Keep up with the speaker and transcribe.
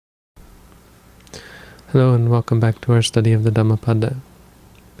Hello and welcome back to our study of the Dhammapada.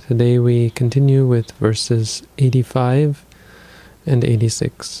 Today we continue with verses 85 and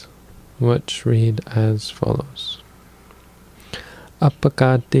 86, which read as follows.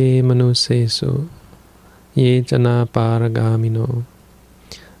 Appakate manusesu ye jana paragamino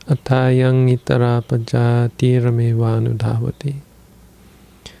atayang itarapaja ramevanudhavati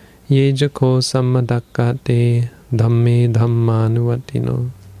ye jako sammadakate dhamme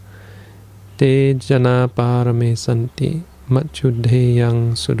dhammanuvatino te jana parame santi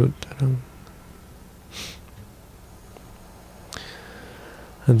machudheyang sudutarang.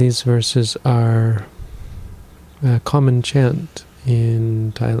 These verses are a common chant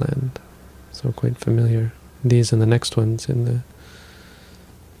in Thailand, so quite familiar. These and the next ones in the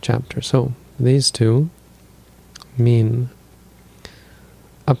chapter. So, these two mean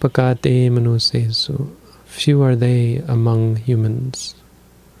Appakate manusesu, few are they among humans.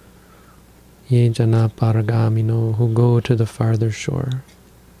 Ye jana paragamino, who go to the farther shore.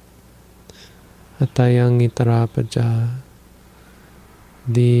 Atayang itarapaja,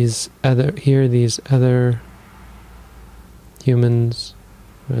 these other humans,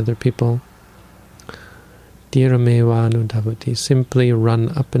 other people, tiramevanu simply run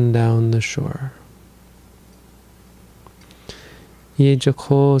up and down the shore. Ye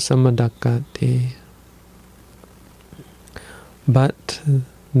jako samadakate, but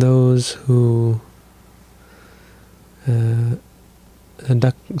those who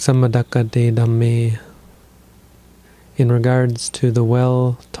samadakate dhamme, in regards to the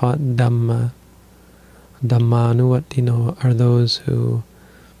well-taught Dhamma, Dhammanuvatino, are those who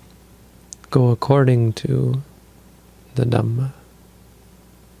go according to the Dhamma.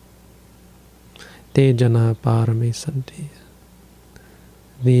 Te jana parame santi.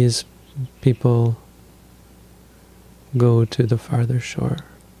 These people go to the farther shore.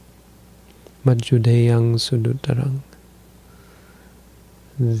 Majjudeyang sudutarang.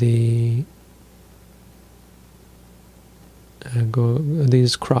 These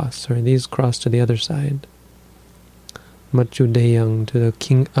cross to the other side. Majjudeyang, to the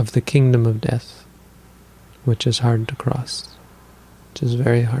king of the kingdom of death, which is hard to cross, which is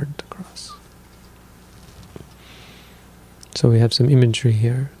very hard to cross. So we have some imagery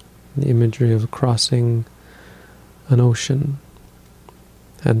here, the imagery of crossing an ocean,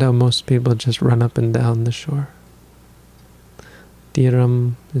 and now most people just run up and down the shore.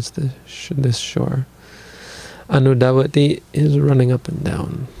 Tiram is this shore. Anudhavati is running up and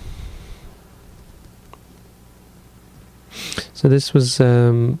down. So this was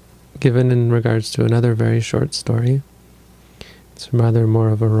given in regards to another very short story. It's rather more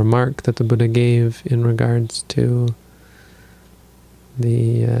of a remark that the Buddha gave in regards to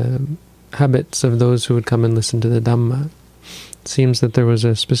the habits of those who would come and listen to the Dhamma. It seems that there was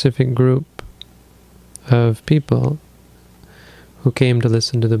a specific group of people who came to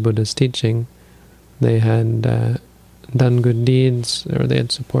listen to the Buddha's teaching. They had done good deeds, or they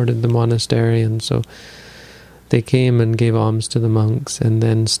had supported the monastery, and so they came and gave alms to the monks, and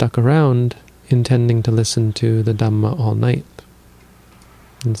then stuck around intending to listen to the Dhamma all night.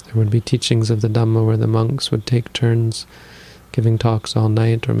 And there would be teachings of the Dhamma where the monks would take turns giving talks all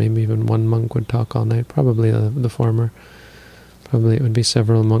night, or maybe even one monk would talk all night, probably the former. Probably it would be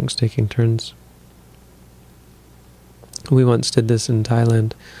several monks taking turns. We once did this in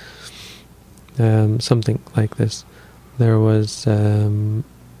Thailand, something like this. There were some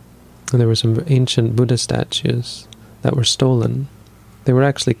ancient Buddha statues that were stolen. They were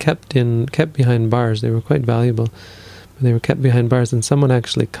actually kept behind bars. They were quite valuable, but they were kept behind bars, and someone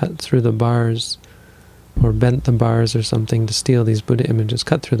actually cut through the bars, or bent the bars or something, to steal these Buddha images.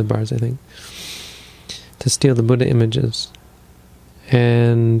 Cut through the bars, I think, to steal the Buddha images.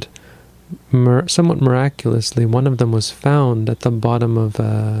 And somewhat miraculously, one of them was found at the bottom of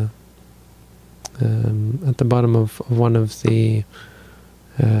one of the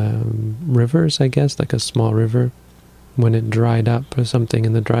rivers, I guess, like a small river. When it dried up or something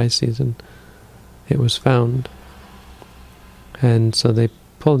in the dry season, it was found. And so they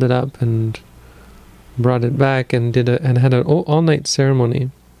pulled it up and brought it back and had an all-night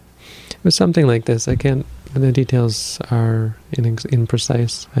ceremony. It was something like this. The details are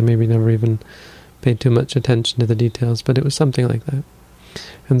imprecise. I maybe never even paid too much attention to the details, but it was something like that.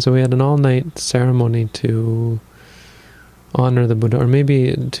 And so we had an all-night ceremony to honor the Buddha, or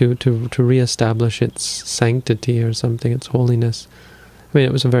maybe to re-establish its sanctity or something, its holiness. I mean,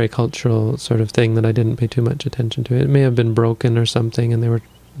 it was a very cultural sort of thing that I didn't pay too much attention to. It may have been broken or something, and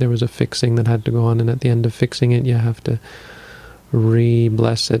there was a fixing that had to go on, and at the end of fixing it, you have to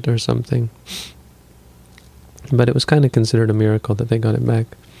re-bless it or something. But it was kind of considered a miracle that they got it back.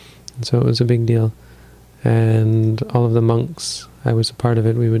 And so it was a big deal. And all of the monks, I was a part of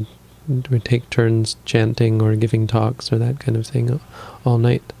it, we would take turns chanting or giving talks or that kind of thing all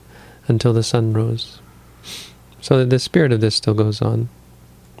night until the sun rose. So the spirit of this still goes on,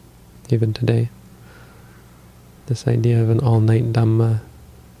 even today. This idea of an all-night Dhamma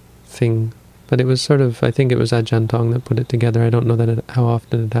thing. But it was sort of, I think it was Ajahn Tong that put it together. I don't know how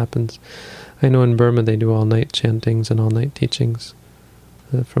often it happens. I know in Burma they do all-night chantings and all-night teachings,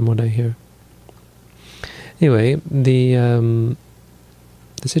 from what I hear. Anyway, the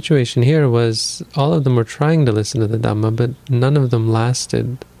situation here was all of them were trying to listen to the Dhamma, but none of them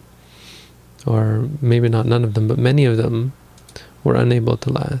lasted. Or maybe not none of them, but many of them were unable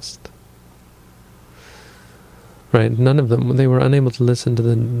to last. Right, none of them, they were unable to listen to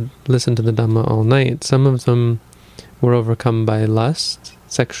the Dhamma all night. Some of them were overcome by lust,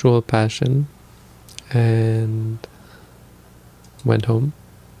 sexual passion, and went home.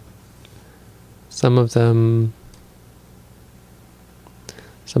 Some of them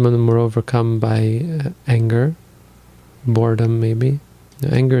were overcome by anger, boredom maybe.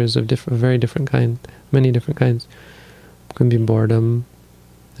 Anger is of very different kind, many different kinds. It can be boredom,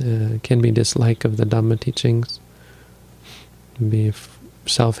 can be dislike of the Dhamma teachings. Be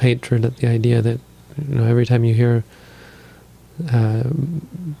self-hatred at the idea that every time you hear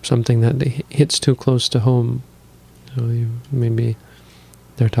something that hits too close to home, maybe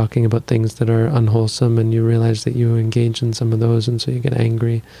they're talking about things that are unwholesome and you realize that you engage in some of those, and so you get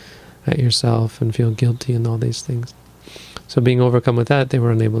angry at yourself and feel guilty and all these things. So being overcome with that, they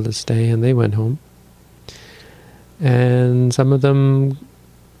were unable to stay and they went home. And some of them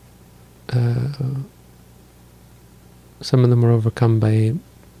were overcome by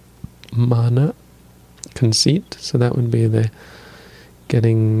mana, conceit. So that would be the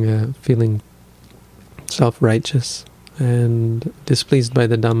feeling self-righteous and displeased by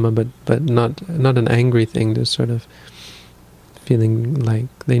the Dhamma, but not an angry thing, just sort of feeling like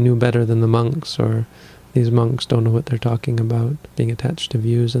they knew better than the monks, or these monks don't know what they're talking about, being attached to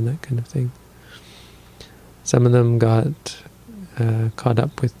views and that kind of thing. Some of them got caught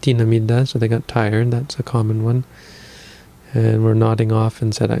up with tina midda, so they got tired. That's a common one. And were nodding off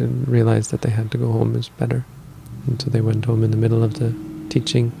and said, I realized that they had to go home is better. And so they went home in the middle of the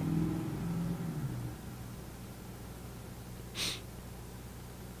teaching.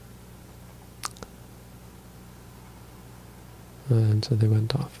 And so they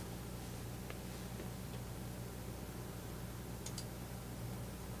went off.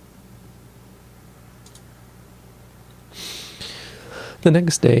 The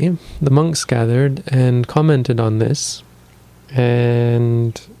next day, the monks gathered and commented on this,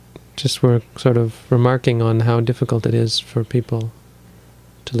 and just were sort of remarking on how difficult it is for people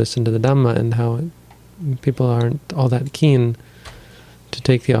to listen to the Dhamma, and how people aren't all that keen to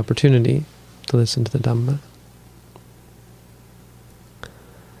take the opportunity to listen to the Dhamma.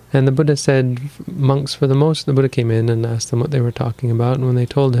 And the Buddha said, monks for the most, the Buddha came in and asked them what they were talking about, and when they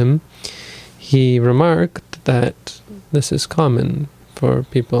told him, he remarked that this is common for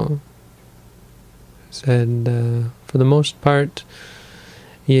people. He said, for the most part,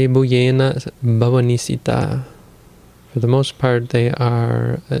 ye buyena bhavanisita. For the most part, they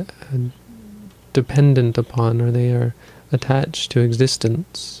are dependent upon, or they are attached to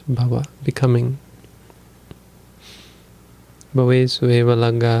existence, bhava, becoming. Bhavesu eva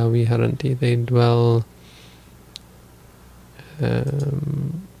lagga viharanti. They dwell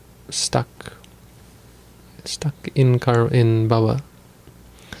stuck in bhava,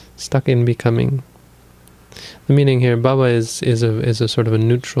 stuck in becoming. The meaning here, bhava is a sort of a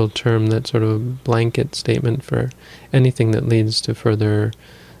neutral term, that sort of a blanket statement for anything that leads to further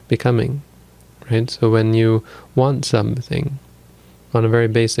becoming, right? So when you want something, on a very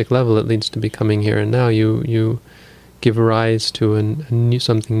basic level, it leads to becoming here and now. You give rise to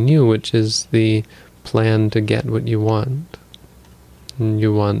something new, which is the plan to get what you want. And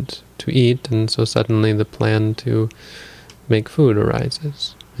you want to eat, and so suddenly the plan to make food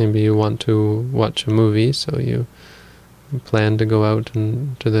arises. Maybe you want to watch a movie, so you plan to go out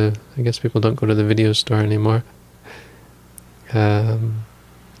and I guess people don't go to the video store anymore.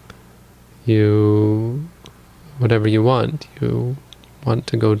 Whatever you want to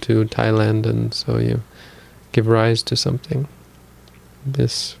go to Thailand, and so you give rise to something.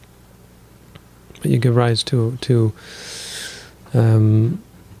 But you give rise to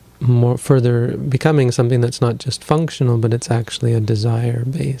more further becoming something that's not just functional, but it's actually a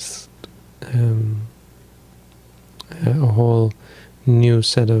desire-based, a whole new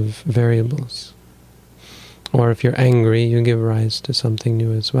set of variables. Or if you're angry, you give rise to something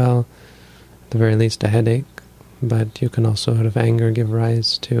new as well, at the very least a headache, but you can also, out of anger, give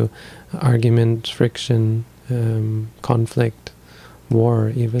rise to argument, friction, conflict,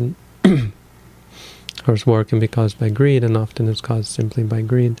 war even. Of course, war can be caused by greed, and often is caused simply by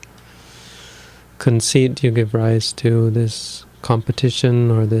greed. Conceit, you give rise to this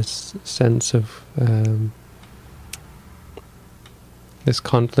competition or this sense of this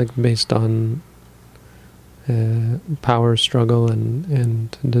conflict based on power struggle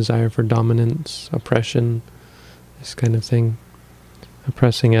and desire for dominance, oppression, this kind of thing.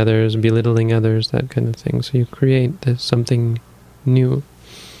 Oppressing others, belittling others, that kind of thing. So you create something new.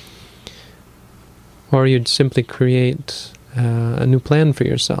 Or you'd simply create a new plan for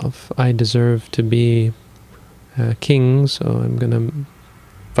yourself. I deserve to be king, so I'm going to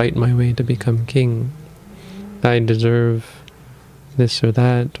fight my way to become king. I deserve this or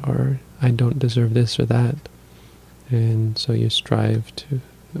that, or I don't deserve this or that. And so you strive to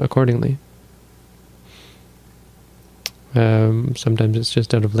accordingly. Sometimes it's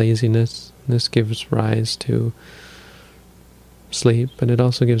just out of laziness. This gives rise to sleep, but it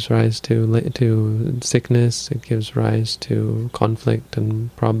also gives rise to sickness. It gives rise to conflict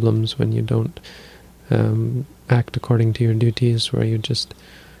and problems when you don't act according to your duties, where you just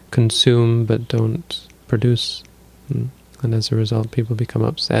consume but don't produce. And as a result, people become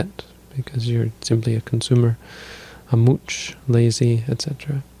upset because you're simply a consumer, a mooch, lazy,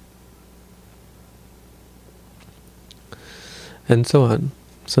 etc. And so on.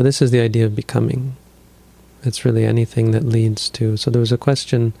 So this is the idea of becoming. It's really anything that leads to... So there was a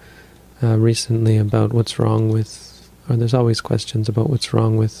question recently about what's wrong with... Or there's always questions about what's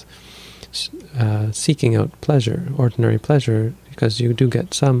wrong with seeking out pleasure, ordinary pleasure, because you do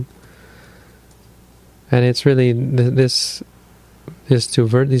get some. And it's really... These two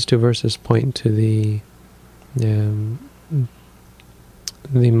verses point to the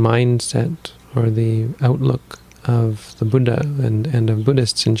mindset or the outlook of the Buddha and of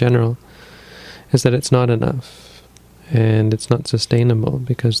Buddhists in general, is that it's not enough and it's not sustainable,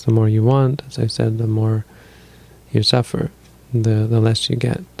 because the more you want, as I said, the more you suffer, the less you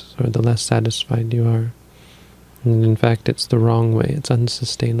get, or the less satisfied you are. And in fact, it's the wrong way. It's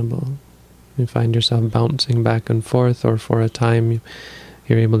unsustainable. You find yourself bouncing back and forth, or for a time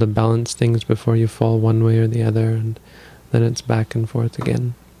you're able to balance things before you fall one way or the other, and then it's back and forth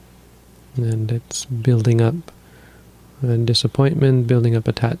again. And it's building up disappointment, building up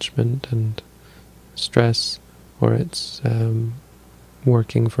attachment and stress, or it's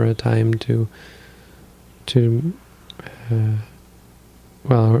working for a time to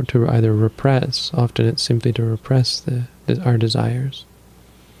either repress. Often it's simply to repress our desires.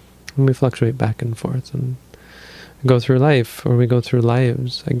 And we fluctuate back and forth and go through life, or we go through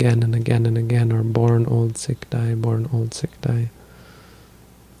lives again and again and again, or born, old, sick, die, born, old, sick, die.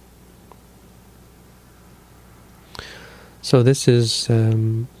 So this is sort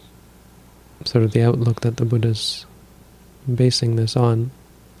of the outlook that the Buddha's basing this on.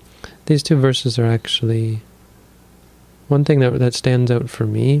 These two verses are actually one thing that stands out for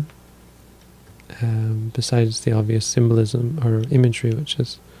me, besides the obvious symbolism or imagery, which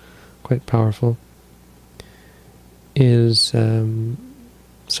is quite powerful, is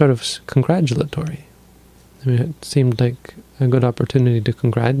sort of congratulatory. I mean, it seemed like a good opportunity to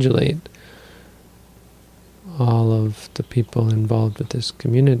congratulate all of the people involved with this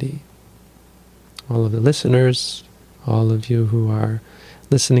community, all of the listeners, all of you who are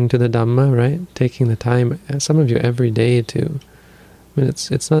listening to the Dhamma, right? Taking the time, some of you every day to... I mean,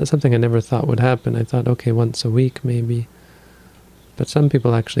 it's not something I never thought would happen. I thought, okay, once a week maybe. But some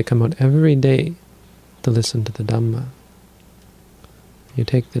people actually come out every day to listen to the Dhamma. You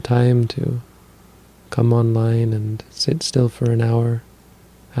take the time to come online and sit still for an hour,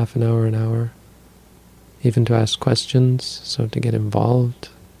 half an hour, even to ask questions, so to get involved,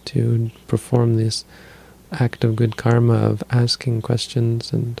 to perform this act of good karma of asking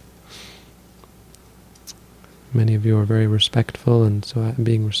questions. And many of you are very respectful, and so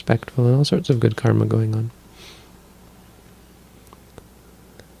being respectful, and all sorts of good karma going on.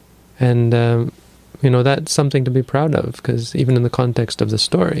 And that's something to be proud of, because even in the context of the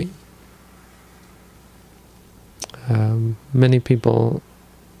story, many people...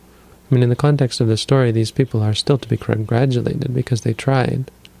 I mean, in the context of the story, these people are still to be congratulated because they tried.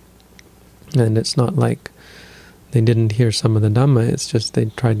 And it's not like they didn't hear some of the Dhamma, it's just they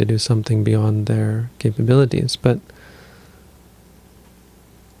tried to do something beyond their capabilities. But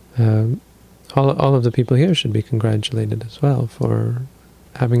all of the people here should be congratulated as well for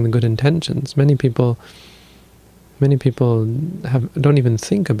having the good intentions. Many people don't even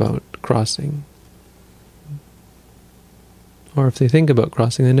think about crossing. Or if they think about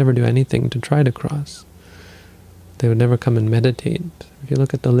crossing, they never do anything to try to cross. they would never come and meditate. If you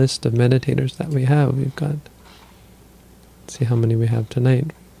look at the list of meditators that we have, we've got, let's see how many we have tonight.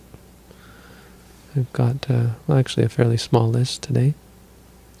 We've got, well, actually a fairly small list today.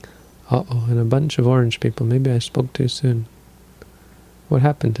 Uh-oh, and a bunch of orange people. Maybe I spoke too soon. What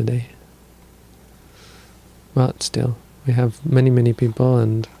happened today? Well, still, we have many people,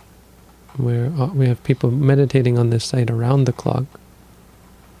 and we have people meditating on this site around the clock.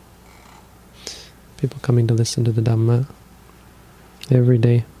 People coming to listen to the Dhamma every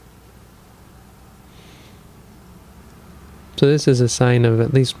day. So this is a sign of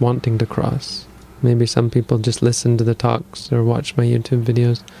at least wanting to cross. Maybe some people just listen to the talks or watch my YouTube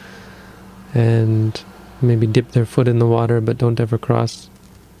videos and maybe dip their foot in the water but don't ever cross.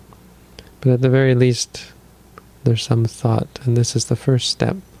 But at the very least, there's some thought, and this is the first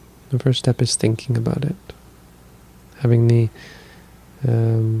step. The first step is thinking about it. Having the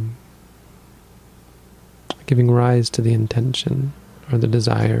giving rise to the intention or the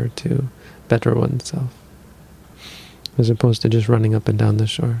desire to better oneself, as opposed to just running up and down the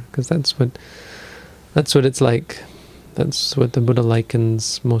shore. Because that's what it's like. That's what the Buddha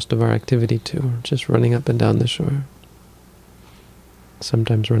likens most of our activity to, just running up and down the shore.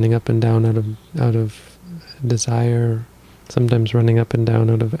 Sometimes running up and down out of desire, sometimes running up and down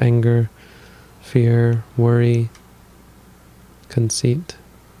out of anger, fear, worry, conceit.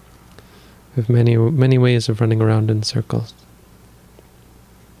 We have many ways of running around in circles.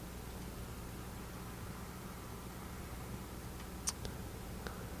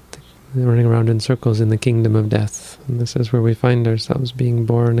 Running around in circles in the kingdom of death. And this is where we find ourselves, being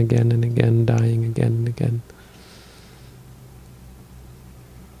born again and again, dying again and again.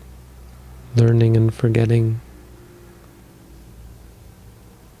 Learning and forgetting.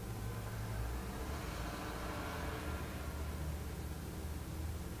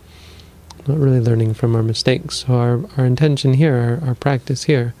 Not really learning from our mistakes. So our intention here, our practice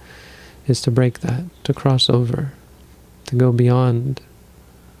here, is to break that, to cross over, to go beyond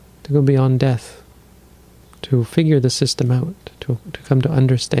death, to figure the system out, to come to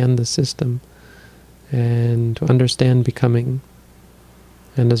understand the system, and to understand becoming,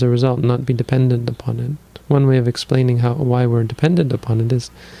 and as a result not be dependent upon it. One way of explaining why we're dependent upon it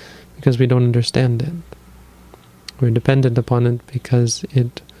is because we don't understand it. We're dependent upon it because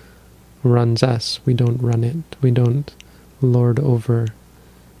it runs us. We don't run it. We don't lord over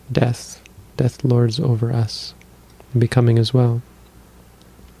death. Death lords over us, becoming as well.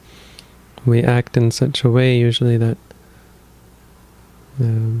 We act in such a way usually that we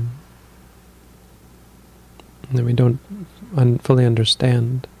don't fully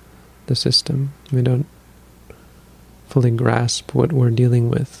understand the system. We don't fully grasp what we're dealing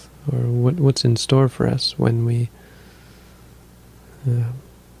with, or what's in store for us when we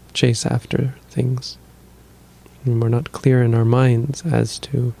chase after things. And we're not clear in our minds as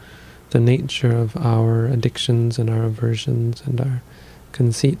to the nature of our addictions and our aversions and our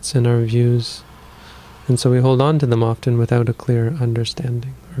conceits and our views. And so we hold on to them often without a clear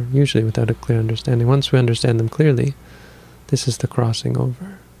understanding, or usually without a clear understanding. Once we understand them clearly, this is the crossing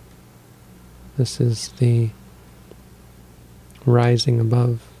over. This is the rising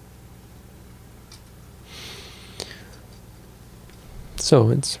above. So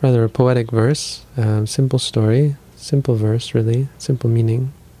it's rather a poetic verse, simple story, simple verse really, simple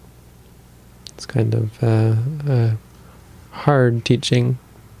meaning. It's kind of hard teaching,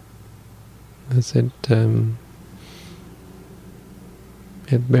 as it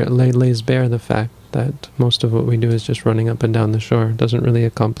lays bare the fact that most of what we do is just running up and down the shore. It doesn't really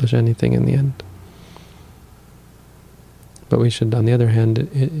accomplish anything in the end. But we should, on the other hand,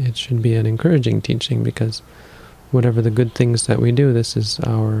 it should be an encouraging teaching, because whatever the good things that we do, this is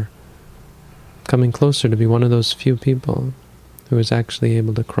our coming closer to be one of those few people who is actually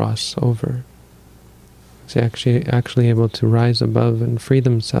able to cross over. Is actually able to rise above and free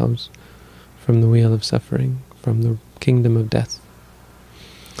themselves from the wheel of suffering, from the kingdom of death.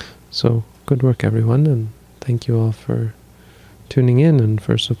 So, good work everyone, and thank you all for tuning in and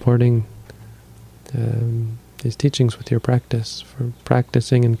for supporting these teachings with your practice, for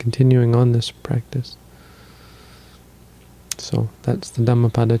practicing and continuing on this practice. So that's the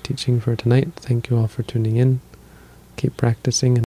Dhammapada teaching for tonight. Thank you all for tuning in. Keep practicing.